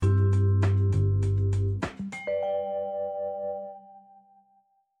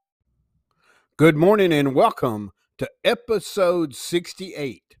Good morning and welcome to episode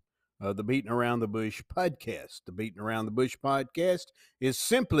 68 of the Beating Around the Bush podcast. The Beating Around the Bush podcast is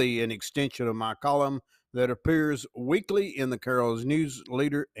simply an extension of my column that appears weekly in the Carroll's News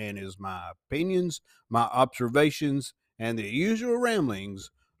Leader and is my opinions, my observations, and the usual ramblings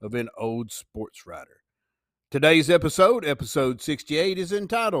of an old sports writer. Today's episode 68, is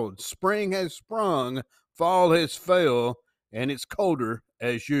entitled Spring Has Sprung, Fall Has Fell, and It's Colder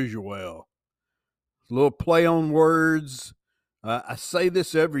as Usual. A little play on words. I say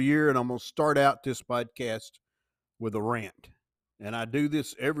this every year, and I'm going to start out this podcast with a rant. And I do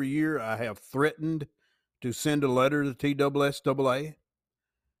this every year. I have threatened to send a letter to TSSAA,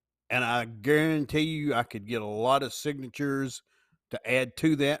 and I guarantee you I could get a lot of signatures to add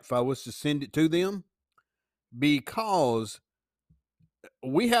to that if I was to send it to them, because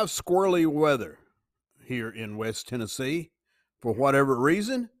we have squirrely weather here in West Tennessee. For whatever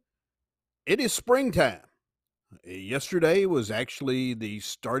reason, it is springtime. Yesterday was actually the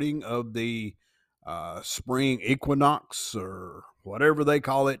starting of the spring equinox, or whatever they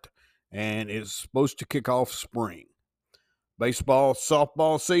call it, and it's supposed to kick off spring. Baseball,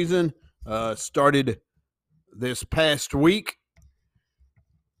 softball season started this past week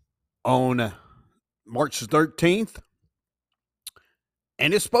on March 13th,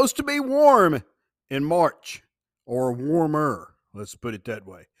 and it's supposed to be warm in March, or warmer, let's put it that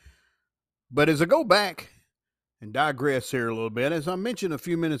way. But as I go back and digress here a little bit, as I mentioned a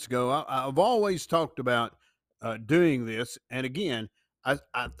few minutes ago, I've always talked about doing this. And again, I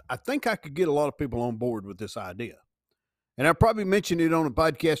think I could get a lot of people on board with this idea. And I probably mentioned it on a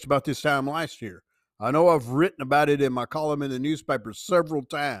podcast about this time last year. I know I've written about it in my column in the newspaper several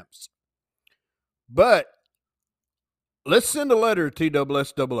times. But let's send a letter to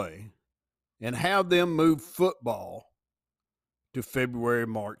TSSAA and have them move football to February,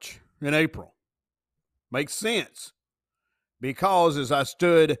 March, and April. Makes sense, because as I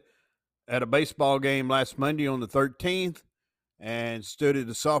stood at a baseball game last Monday on the 13th and stood at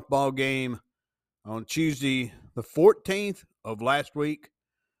a softball game on Tuesday the 14th of last week,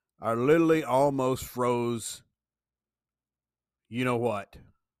 I literally almost froze. You know what?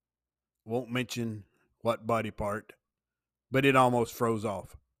 Won't mention what body part, but it almost froze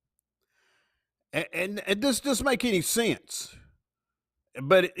off. And this doesn't make any sense.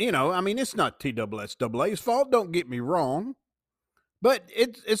 But, it's not TSSAA's fault. Don't get me wrong. But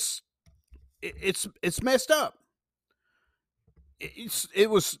it's messed up. It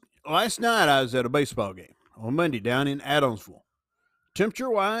was last night. I was at a baseball game on Monday down in Adamsville.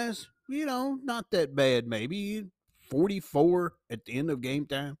 Temperature-wise, not that bad. Maybe 44 at the end of game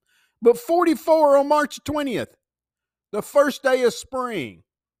time. But 44 on March 20th, the first day of spring.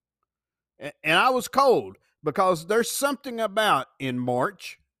 And I was cold, because there's something about in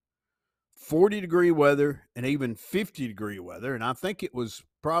March, 40-degree weather and even 50-degree weather. And I think it was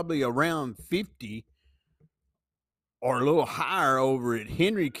probably around 50 or a little higher over at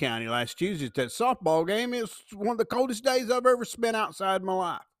Henry County last Tuesday at that softball game. It was one of the coldest days I've ever spent outside in my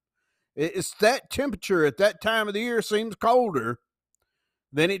life. It's that temperature at that time of the year seems colder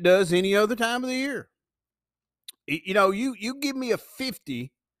than it does any other time of the year. You give me a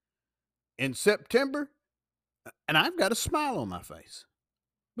 50 in September, and I've got a smile on my face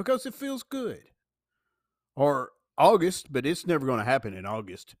because it feels good. Or August, but it's never going to happen in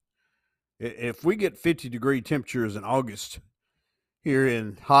August. If we get 50-degree temperatures in August here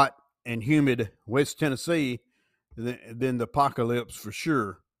in hot and humid West Tennessee, then the apocalypse for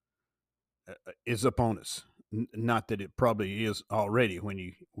sure is upon us. Not that it probably is already when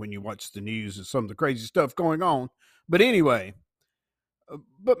you watch the news and some of the crazy stuff going on. But anyway,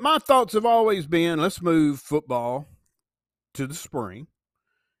 but my thoughts have always been, let's move football to the spring,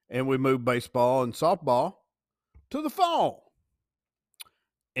 and we move baseball and softball to the fall.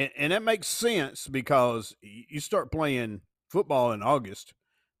 And that makes sense, because you start playing football in August,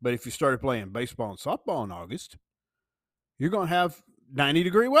 but if you started playing baseball and softball in August, you're going to have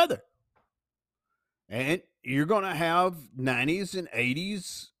 90-degree weather. And you're going to have 90s and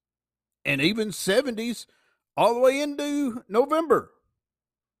 80s and even 70s all the way into November.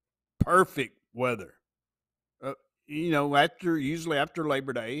 Perfect weather. Usually after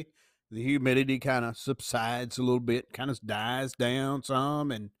Labor Day, the humidity kind of subsides a little bit, kind of dies down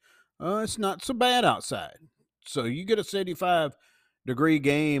some, and it's not so bad outside. So you get a 75-degree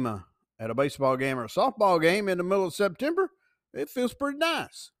game at a baseball game or a softball game in the middle of September, it feels pretty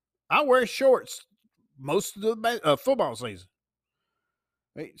nice. I wear shorts most of the football season.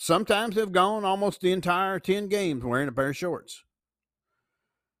 Sometimes I've gone almost the entire 10 games wearing a pair of shorts.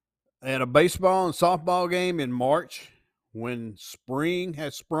 At a baseball and softball game in March, when spring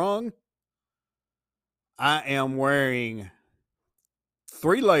has sprung, I am wearing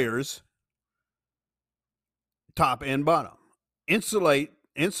 3 layers, top and bottom, insulated,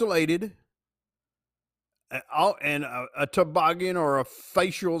 and a toboggan or a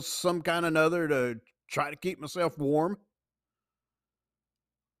facial, some kind of another to try to keep myself warm.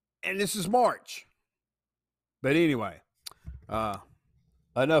 And this is March. But anyway, uh,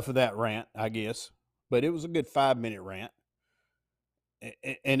 enough of that rant, I guess. But it was a good 5-minute rant,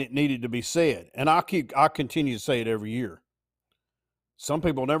 and it needed to be said. And I continue to say it every year. Some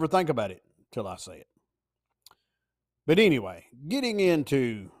people never think about it till I say it. But anyway, getting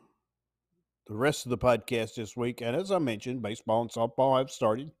into the rest of the podcast this week, and as I mentioned, baseball and softball have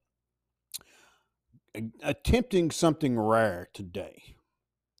started. Attempting something rare today.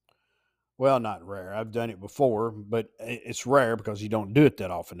 Well, not rare. I've done it before, but it's rare because you don't do it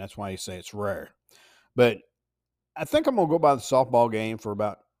that often. That's why you say it's rare. But I think I'm going to go by the softball game for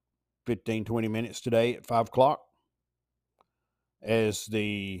about 15, 20 minutes today at 5 o'clock as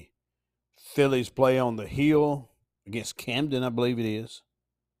the Phillies play on the hill against Camden, I believe it is.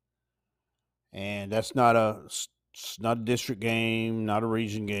 And that's not a district game, not a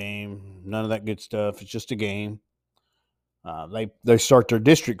region game, none of that good stuff. It's just a game. They start their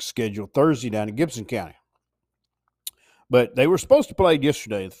district schedule Thursday down in Gibson County. But they were supposed to play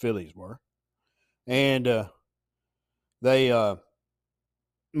yesterday, the Phillies were. And they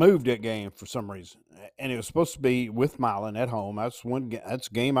moved that game for some reason. And it was supposed to be with Milan at home. That's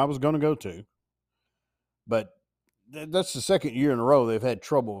a game I was going to go to. But that's the second year in a row they've had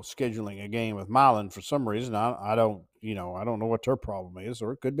trouble scheduling a game with Milan for some reason. I don't know what their problem is,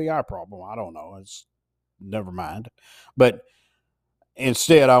 or it could be our problem. I don't know. It's never mind. But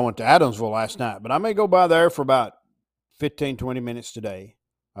instead, I went to Adamsville last night. But I may go by there for about 15, 20 minutes today.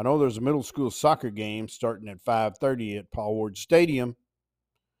 I know there's a middle school soccer game starting at 5:30 at Paul Ward Stadium.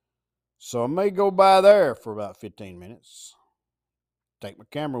 So I may go by there for about 15 minutes. Take my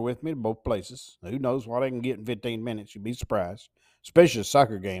camera with me to both places. Who knows what I can get in 15 minutes? You'd be surprised. Especially a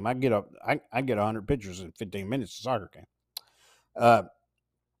soccer game. I get 100 pictures in 15 minutes of soccer game.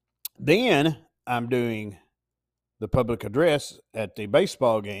 Then I'm doing the public address at the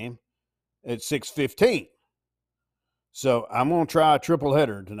baseball game at 6:15. So I'm going to try a triple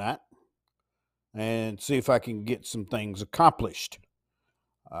header tonight and see if I can get some things accomplished.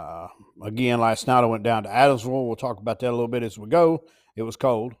 Again, last night I went down to Adamsville. We'll talk about that a little bit as we go. It was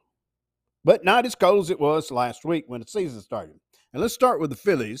cold, but not as cold as it was last week when the season started. And let's start with the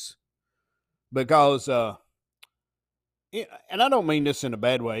Phillies because, and I don't mean this in a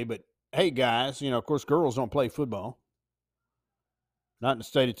bad way, but hey, guys, of course, girls don't play football. Not in the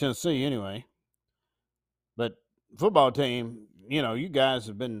state of Tennessee anyway. But football team, you guys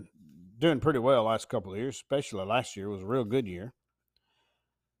have been doing pretty well the last couple of years, especially last year was a real good year.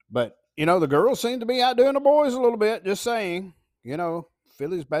 But, the girls seem to be outdoing the boys a little bit, just saying.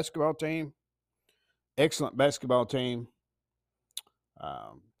 Phillies basketball team, excellent basketball team,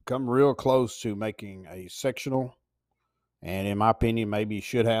 come real close to making a sectional, and in my opinion, maybe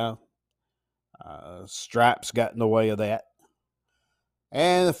should have. Stripes got in the way of that.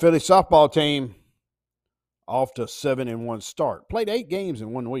 And the Philly softball team off to a 7-1 start. Played 8 games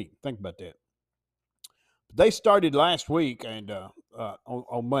in 1 week. Think about that. They started last week and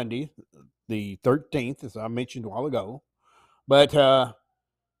on Monday, the 13th, as I mentioned a while ago. But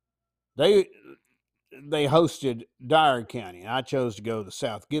they hosted Dyer County. I chose to go to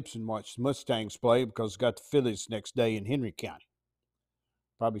South Gibson, watch the Mustangs play because got the Phillies next day in Henry County.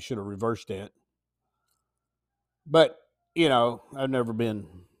 Probably should have reversed that. But, I've never been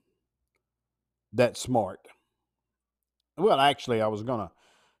that smart. Well, actually, I was going to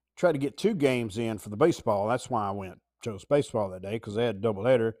try to get 2 games in for the baseball. That's why I chose baseball that day because they had a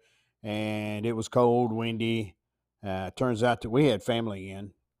doubleheader, and it was cold, windy. Turns out that we had family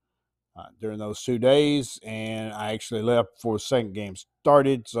in during those 2 days, and I actually left before the second game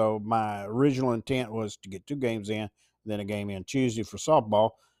started. So my original intent was to get 2 games in, then a game in Tuesday for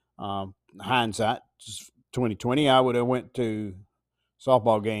softball. Hindsight, 2020, I would have went to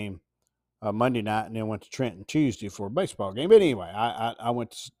softball game Monday night and then went to Trenton Tuesday for a baseball game. But anyway, I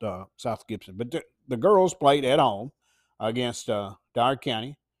went to South Gibson. But the girls played at home against Dyer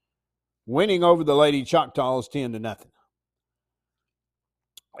County, winning over the Lady Choctaws 10-0.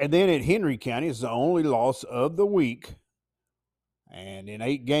 And then at Henry County, it's the only loss of the week. And in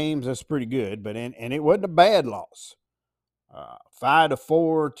 8 games, that's pretty good. But and it wasn't a bad loss.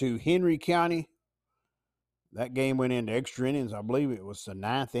 5-4 to Henry County. That game went into extra innings. I believe it was the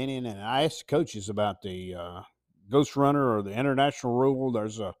 9th inning. And I asked the coaches about the ghost runner or the international rule.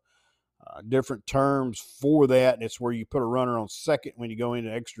 There's a different terms for that. It's where you put a runner on second when you go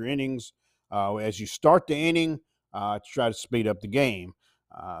into extra innings. as you start the inning to try to speed up the game.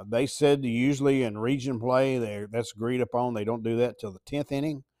 They said usually in region play, that's agreed upon. They don't do that till the 10th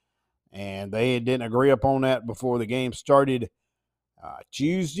inning, and they didn't agree upon that before the game started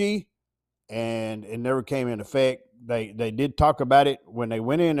Tuesday, and it never came into effect. They did talk about it when they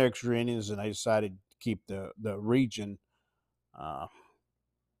went in extra innings, and they decided to keep the region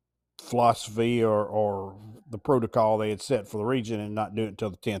philosophy or the protocol they had set for the region and not do it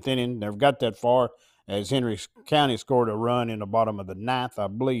until the 10th inning. Never got that far, as Henry County scored a run in the bottom of the ninth, I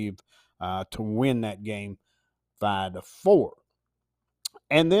believe, to win that game 5-4.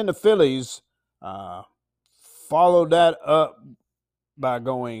 And then the Phillies followed that up by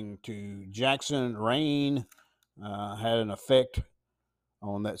going to Jackson. Rain had an effect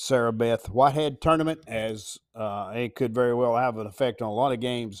on that Sarah Beth Whitehead tournament, as it could very well have an effect on a lot of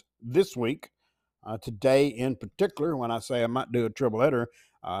games this week. Today in particular, when I say I might do a triple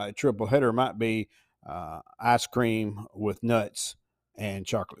header might be ice cream with nuts and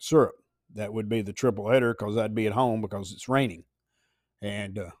chocolate syrup. That would be the triple header, because I'd be at home because it's raining.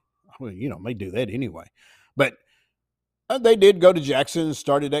 And, may do that anyway. But they did go to Jackson,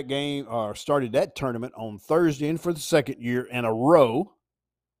 started that tournament on Thursday, and for the second year in a row,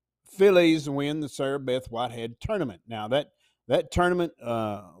 Phillies win the Sarah Beth Whitehead tournament. Now, that tournament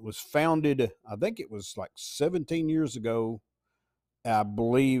was founded, I think it was like 17 years ago, I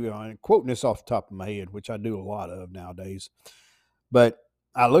believe. I'm quoting this off the top of my head, which I do a lot of nowadays. But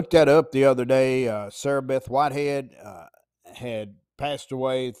I looked that up the other day. Sarah Beth Whitehead had passed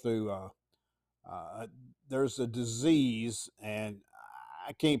away through, there's a disease, and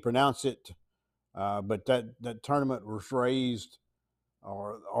I can't pronounce it, but that tournament was raised,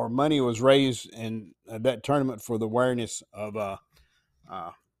 or money was raised in that tournament for the awareness of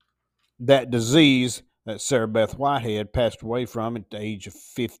that disease that Sarah Beth Whitehead passed away from at the age of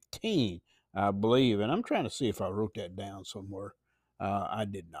 15, I believe. And I'm trying to see if I wrote that down somewhere. I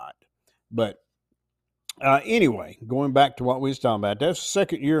did not. But anyway, going back to what we was talking about, that's the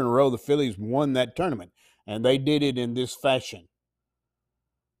second year in a row the Phillies won that tournament, and they did it in this fashion.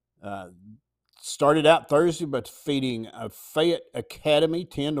 Started out Thursday by defeating Fayette Academy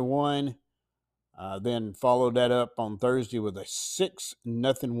 10-1. Then followed that up on Thursday with a 6-0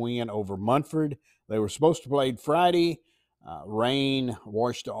 win over Munford. They were supposed to play Friday. Rain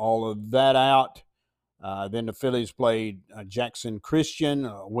washed all of that out. Then the Phillies played Jackson Christian,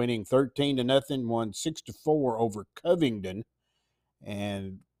 winning 13-0, won 6-4 over Covington.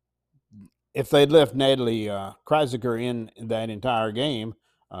 And if they'd left Natalie Kreisiger in that entire game,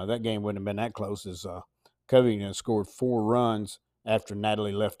 that game wouldn't have been that close, as Covington scored 4 runs after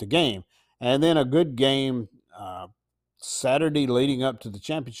Natalie left the game. And then a good game Saturday leading up to the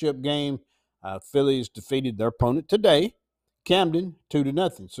championship game. Phillies defeated their opponent today, Camden,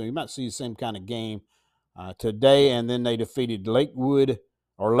 2-0. So you might see the same kind of game today. And then they defeated Lakeway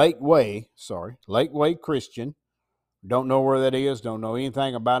Christian. Don't know where that is. Don't know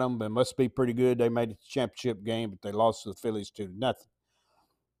anything about them, but it must be pretty good. They made it to the championship game, but they lost to the Phillies 2-0.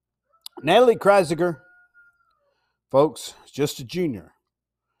 Natalie Kreisiger, folks, just a junior.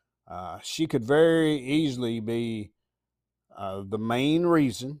 She could very easily be the main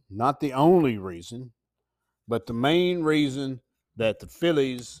reason, not the only reason, but the main reason that the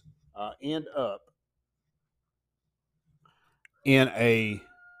Phillies end up in a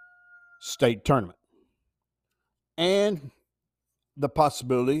state tournament, and the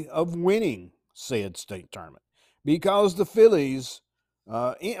possibility of winning said state tournament, because the Phillies,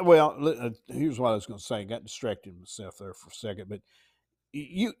 here's what I was going to say. I got distracted myself there for a second, but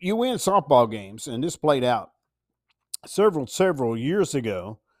you win softball games, and this played out several years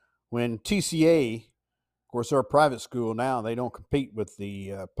ago when TCA, of course, they're a private school now. They don't compete with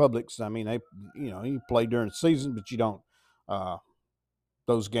the publics. I mean, you play during the season, but you don't.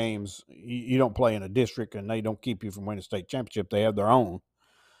 Those games, you don't play in a district, and they don't keep you from winning a state championship. They have their own.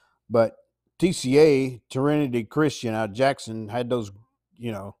 But TCA, Trinity Christian out of Jackson, had those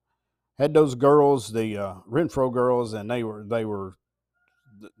girls, the Renfro girls, and they were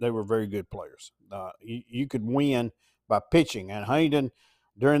very good players. You could win by pitching. And Huntington,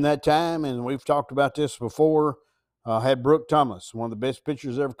 during that time, and we've talked about this before, had Brooke Thomas, one of the best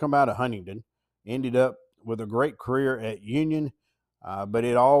pitchers ever come out of Huntington. Ended up with a great career at Union, but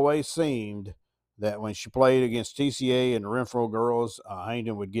it always seemed that when she played against TCA and the Renfro girls,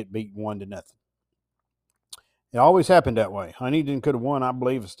 Huntington would get beat 1-0. It always happened that way. Huntington could have won, I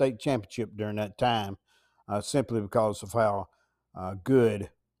believe, a state championship during that time, simply because of how good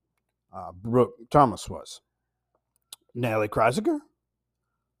Brooke Thomas was. Natalie Kreisiger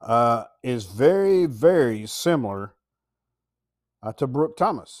is very, very similar to Brooke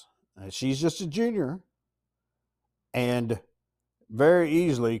Thomas. She's just a junior and very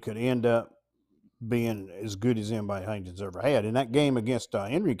easily could end up being as good as anybody Huntington's ever had. In that game against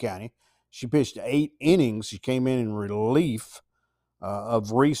Henry County, she pitched 8 innings. She came in relief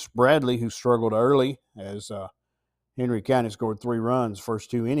of Reese Bradley, who struggled early as Henry County scored 3 runs first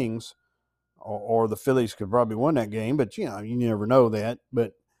 2 innings, or the Phillies could probably won that game, but you never know that.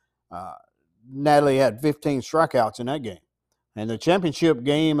 But uh, Natalie had 15 strikeouts in that game. And the championship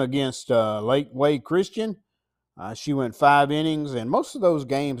game against Lake Way Christian, she went 5 innings, and most of those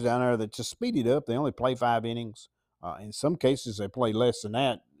games down there that just speed it up, they only play 5 innings. In some cases, they play less than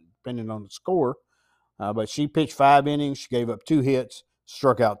that, depending on the score. But she pitched 5 innings. She gave up 2 hits,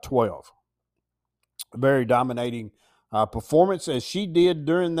 struck out 12. A very dominating performance, as she did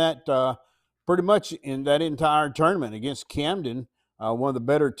during that, pretty much in that entire tournament against Camden, one of the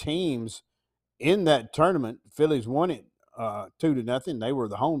better teams in that tournament. The Phillies won it 2-0. They were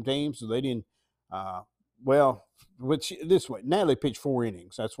the home team, so they didn't. Which this way, Natalie pitched 4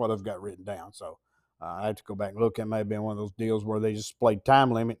 innings. That's what I've got written down. So I have to go back and look. It may have been one of those deals where they just played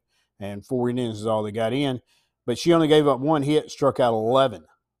time limit, and 4 innings is all they got in. But she only gave up 1 hit, struck out 11.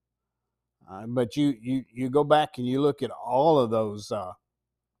 But you go back and you look at all of those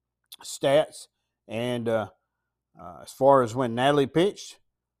stats, and as far as when Natalie pitched,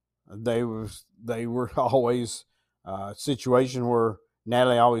 they were always a situation where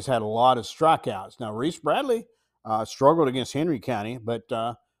Natalie always had a lot of strikeouts. Now Reese Bradley struggled against Henry County, but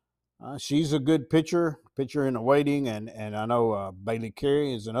she's a good pitcher in the waiting, and I know Bailey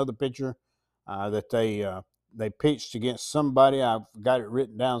Carey is another pitcher that they pitched against somebody. I've got it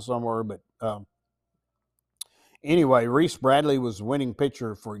written down somewhere, but anyway, Reese Bradley was the winning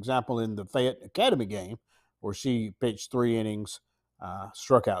pitcher, for example, in the Fayette Academy game, where she pitched 3 innings,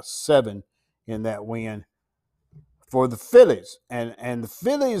 struck out 7 in that win for the Phillies. And the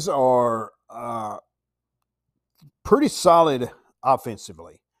Phillies are pretty solid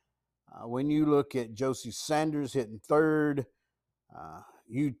offensively. When you look at Josie Sanders hitting third,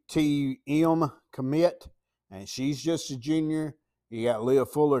 UTM commit, and she's just a junior. You got Leah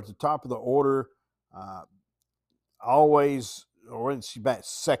Fuller at the top of the order. Always, or she's back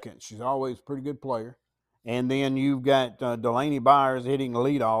second. She's always a pretty good player. And then you've got Delaney Byers hitting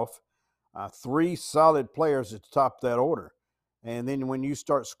leadoff. 3 solid players at the top of that order. And then when you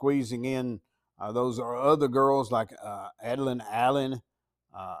start squeezing in, those are other girls like Adeline Allen,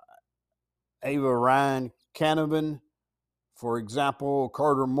 Ava Ryan Canavan, for example,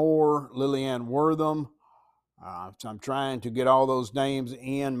 Carter Moore, Lillian Wortham. So I'm trying to get all those names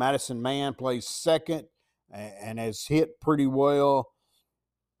in. Madison Mann plays second and has hit pretty well.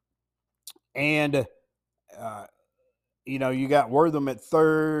 And, you got Wortham at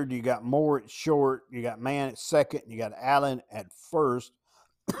third, you got Moore at short, you got Mann at second, you got Allen at first.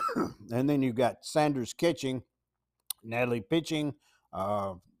 And then you got Sanders catching, Natalie pitching.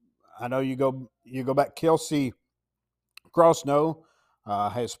 I know you go back, Kelsey Crossnow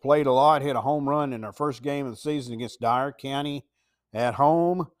has played a lot, hit a home run in her first game of the season against Dyer County at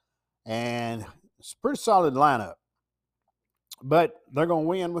home. And it's a pretty solid lineup. But they're going to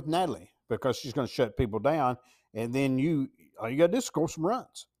win with Natalie because she's going to shut people down. And then all you got to do is score some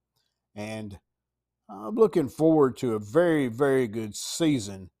runs. And I'm looking forward to a very, very good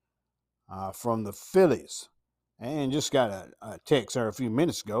season from the Phillies. And just got a text there a few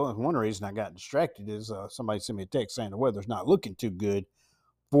minutes ago. And one reason I got distracted is somebody sent me a text saying the weather's not looking too good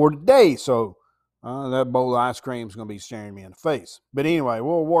for today. So that bowl of ice cream is going to be staring me in the face. But anyway,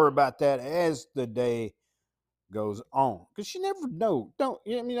 we'll worry about that as the day goes on. Because you never know.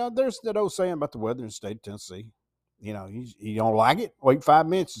 There's that old saying about the weather in the state of Tennessee. You don't like it, wait 5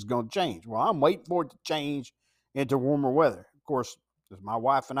 minutes, it's going to change. Well, I'm waiting for it to change into warmer weather. Of course, as my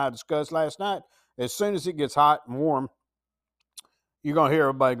wife and I discussed last night, as soon as it gets hot and warm, you're going to hear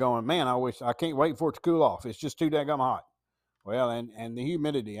everybody going, man, I can't wait for it to cool off. It's just too daggum hot. Well, and the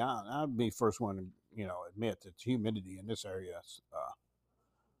humidity, I'd be the first one to, admit that the humidity in this area is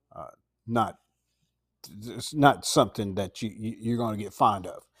it's not something that you're going to get fond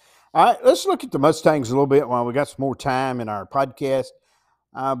of. All right, let's look at the Mustangs a little bit while we got some more time in our podcast,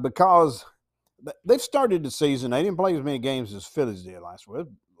 because they've started the season. They didn't play as many games as Phillies did last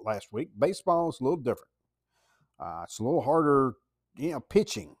week. Baseball is a little different. It's a little harder,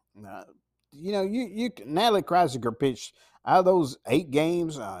 pitching. Natalie Kreisiger pitched out of those 8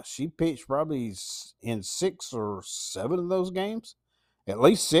 games. She pitched probably in 6 or 7 of those games, at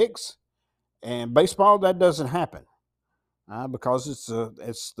least 6. And baseball, that doesn't happen because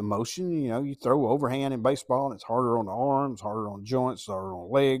it's the motion. You throw overhand in baseball, and it's harder on the arms, harder on joints, harder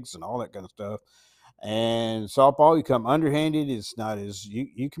on legs, and all that kind of stuff. And softball, you come underhanded. It's not as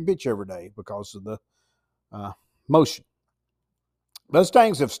you can pitch every day because of the motion.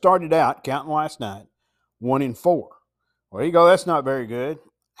 Mustangs have started out, counting last night, 1-4. Well, there you go. That's not very good.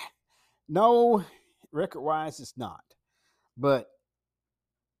 No, record-wise, it's not. But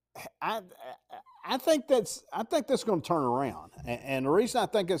I think that's going to turn around. And the reason I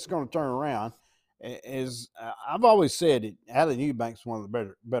think it's going to turn around is I've always said that Allen Eubanks is one of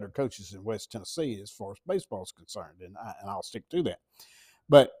the better coaches in West Tennessee as far as baseball is concerned, and I'll stick to that.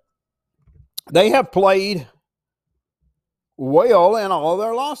 But they have played well in all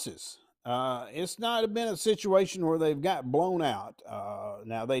their losses. It's not been a situation where they've got blown out.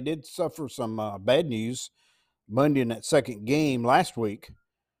 Now, they did suffer some bad news Monday in that second game last week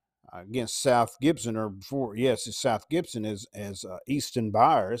against South Gibson, or before, yes, it's South Gibson as Easton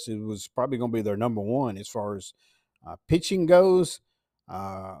Byers. It was probably going to be their number one as far as pitching goes.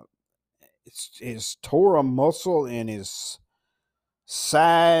 It's tore a muscle in his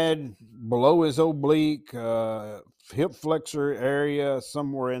side below his oblique, hip flexor area,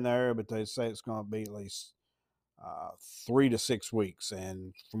 somewhere in there, but they say it's going to be at least 3 to 6 weeks.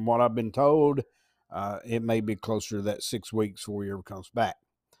 And from what I've been told, it may be closer to that 6 weeks before he ever comes back.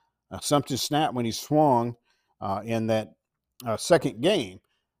 Something snapped when he swung in that second game.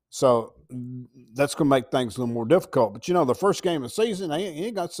 So that's going to make things a little more difficult. But, the first game of the season, they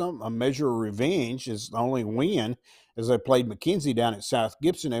got a measure of revenge. Is the only win as they played McKenzie down at South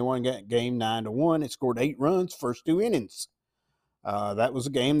Gibson. They won that game 9-1. It scored 8 runs first 2 innings. That was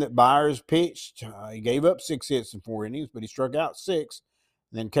a game that Byers pitched. He gave up 6 hits in 4 innings, but he struck out 6.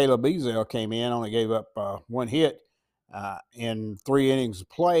 And then Caleb Beazell came in, only gave up 1 hit in 3 innings of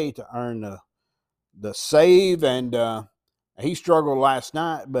play to earn the save. And he struggled last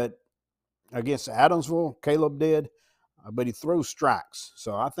night, but against Adamsville, Caleb did. But he throws strikes.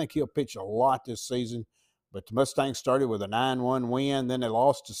 So I think he'll pitch a lot this season. But the Mustangs started with a 9-1 win. Then they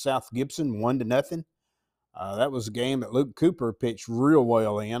lost to South Gibson 1-0. That was a game that Luke Cooper pitched real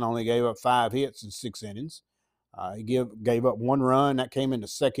well in. Only gave up 5 hits in 6 innings. He gave up 1 run. That came in the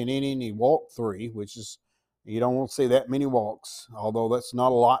second inning. He walked 3, which is, you don't want to see that many walks, although that's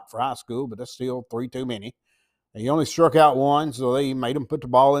not a lot for high school, but that's still 3 too many. He only struck out 1, so they made him put the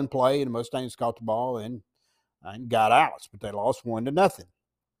ball in play, and the Mustangs caught the ball and got outs, but they lost 1-0.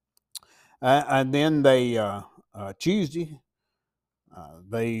 And then they Tuesday,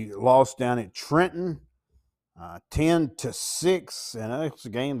 they lost down at Trenton 10-6, and that's a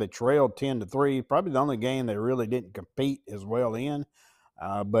game they trailed 10-3. Probably the only game they really didn't compete as well in.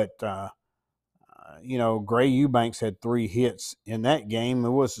 But Gray Eubanks had 3 hits in that game. It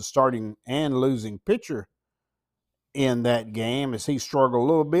was the starting and losing pitcher in that game as he struggled a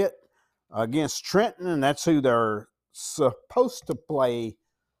little bit against Trenton, and that's who they're supposed to play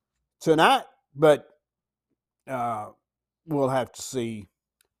tonight. But we'll have to see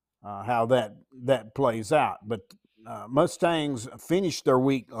how that plays out. But Mustangs finished their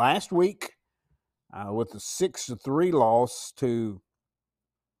week last week with a 6-3 loss to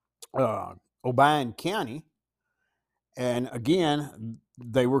Obion County. And again,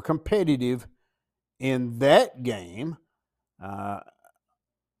 they were competitive in that game.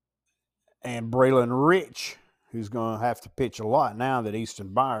 And Braylon Rich, who's going to have to pitch a lot now that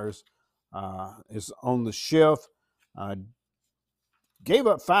Easton Byers is on the shelf, gave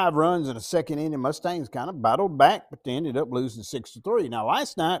up 5 runs in the second inning. Mustangs kind of battled back, but they ended up losing 6-3. Now,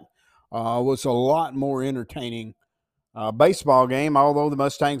 last night was a lot more entertaining baseball game, although the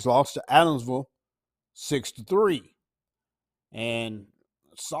Mustangs lost to Adamsville 6-3. And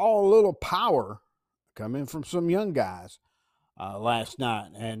saw a little power coming from some young guys last night.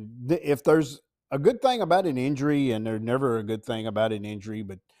 And if there's a good thing about an injury, and there's never a good thing about an injury,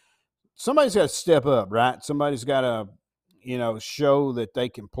 but somebody's got to step up, right? Somebody's got to, show that they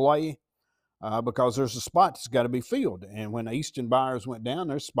can play because there's a spot that's got to be filled. And when Easton Byers went down,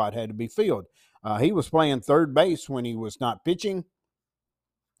 their spot had to be filled. He was playing third base when he was not pitching,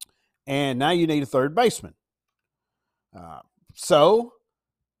 and now you need a third baseman. So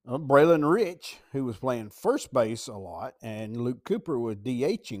Braylon Rich, who was playing first base a lot, and Luke Cooper was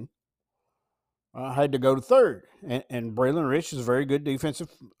DHing, had to go to third. And Braylon Rich is a very good defensive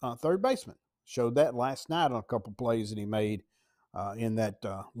third baseman. Showed that last night on a couple plays that he made in that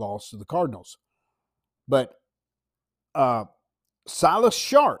loss to the Cardinals. But Silas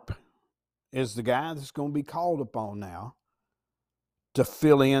Sharp is the guy that's going to be called upon now to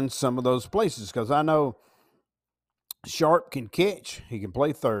fill in some of those places, because I know Sharp can catch. He can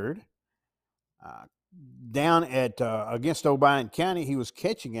play third. Down at against Obion County, he was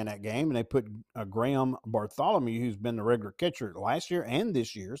catching in that game, and they put Graham Bartholomew, who's been the regular catcher last year and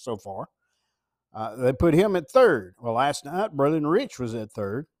this year so far. They put him at third. Well, last night, Braylon Rich was at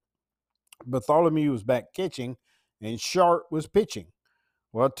third. Bartholomew was back catching, and Sharp was pitching.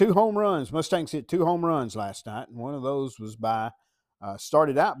 Well, 2 home runs. Mustangs hit 2 home runs last night, and one of those was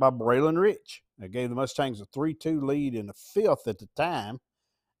started out by Braylon Rich. They gave the Mustangs a 3-2 lead in the 5th at the time,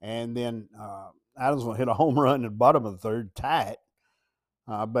 and then Adamsville hit a home run in the bottom of the 3rd, tie it.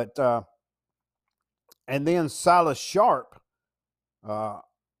 And then Silas Sharp,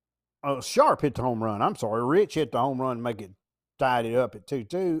 Sharp hit the home run. I'm sorry, Rich hit the home run, tied it up at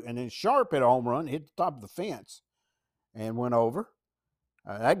 2-2, and then Sharp hit a home run, hit the top of the fence, and went over.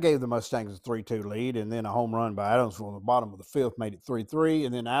 That gave the Mustangs a 3-2 lead, and then a home run by Adamsville in the bottom of the 5th made it 3-3,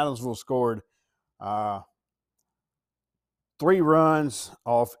 and then Adamsville scored 3 runs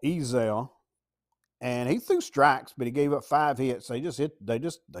off Ezel, and he threw strikes, but he gave up 5 hits. They just hit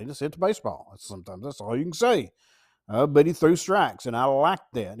the baseball. Sometimes that's all you can say. But he threw strikes, and I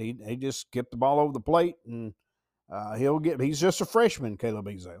liked that. He just kept the ball over the plate, and he's just a freshman, Caleb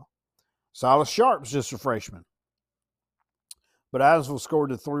Ezel. Silas Sharp's just a freshman. But Adamsville scored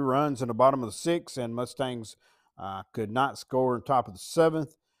the 3 runs in the bottom of the 6th, and Mustangs could not score on top of the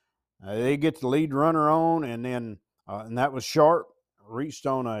 7th. They get the lead runner on, and then and that was Sharp, reached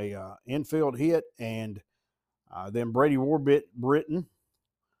on a infield hit, and then Brady Britton,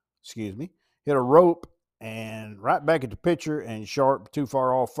 hit a rope and right back at the pitcher, and Sharp too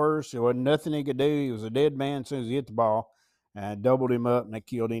far off first. There wasn't nothing he could do. He was a dead man as soon as he hit the ball, and doubled him up, and they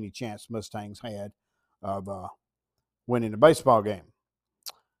killed any chance Mustangs had of winning the baseball game.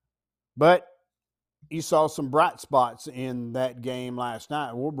 But you saw some bright spots in that game last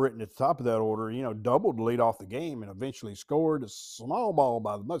night. Warburton at the top of that order, doubled the lead off the game and eventually scored a small ball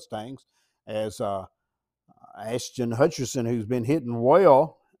by the Mustangs as Ashton Hutcherson, who's been hitting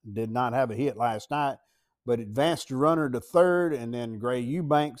well, did not have a hit last night, but advanced the runner to third, and then Gray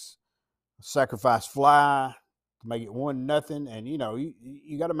Eubanks sacrifice fly to make it 1-0. And,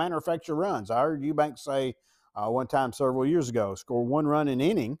 you got to manufacture runs. I heard Eubanks say one time several years ago, score 1 run an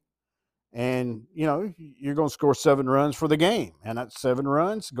inning, and, you're going to score 7 runs for the game. And that 7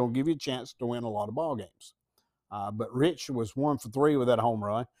 runs is going to give you a chance to win a lot of ball games. But Rich was 1 for 3 with that home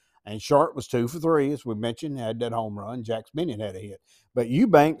run, and Sharp was 2 for 3, as we mentioned, had that home run. Jax Bennett had a hit. But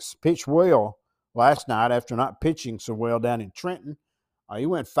Eubanks pitched well last night after not pitching so well down in Trenton. He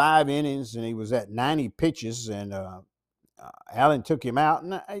went 5 innings, and he was at 90 pitches, and Allen took him out.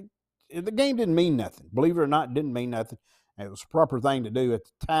 And the game didn't mean nothing. Believe it or not, it didn't mean nothing. It was the proper thing to do at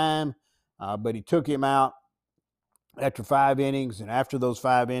the time, but he took him out after 5 innings, and after those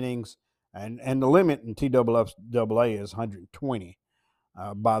 5 innings, and the limit in TAA is 120,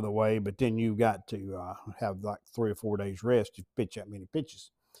 by the way, but then you got to have like 3 or 4 days rest if you pitch that many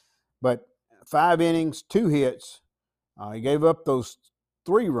pitches. But 5 innings, 2 hits. He gave up those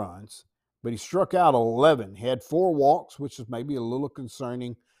 3 runs, but he struck out 11. He had 4 walks, which is maybe a little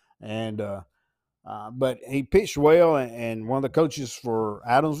concerning, and but he pitched well. And one of the coaches for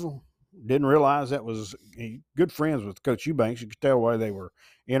Adamsville didn't realize that was good friends with Coach Eubanks. You could tell why they were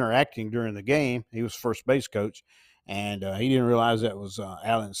interacting during the game. He was first base coach, and he didn't realize that was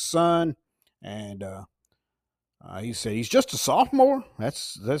Allen's son. And he said he's just a sophomore.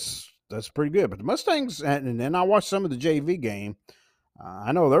 That's pretty good. But the Mustangs, and then I watched some of the JV game.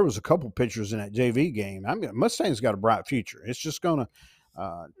 I know there was a couple pitchers in that JV game. Mustangs got a bright future. It's just going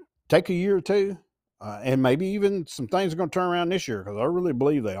to take a year or two, and maybe even some things are going to turn around this year, because I really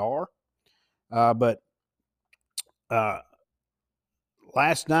believe they are. But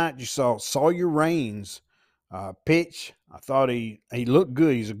last night you saw Sawyer Raines pitch. I thought he looked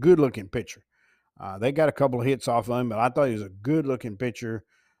good. He's a good-looking pitcher. They got a couple of hits off of him, but I thought he was a good-looking pitcher.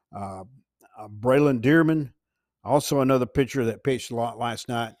 Braylon Dearman, also another pitcher that pitched a lot last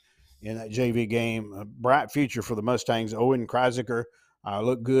night in that JV game. A bright future for the Mustangs. Owen Kreisiger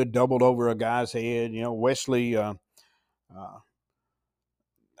looked good, doubled over a guy's head. Wesley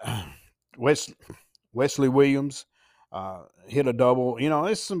Williams hit a double.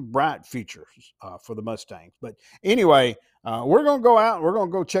 There's some bright futures for the Mustangs. But anyway, we're going to go out. We're going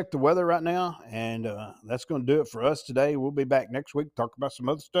to go check the weather right now, and that's going to do it for us today. We'll be back next week to talk about some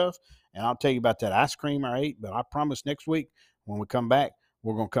other stuff, and I'll tell you about that ice cream I ate. But I promise next week when we come back,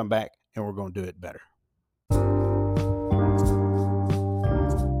 we're going to come back and we're going to do it better.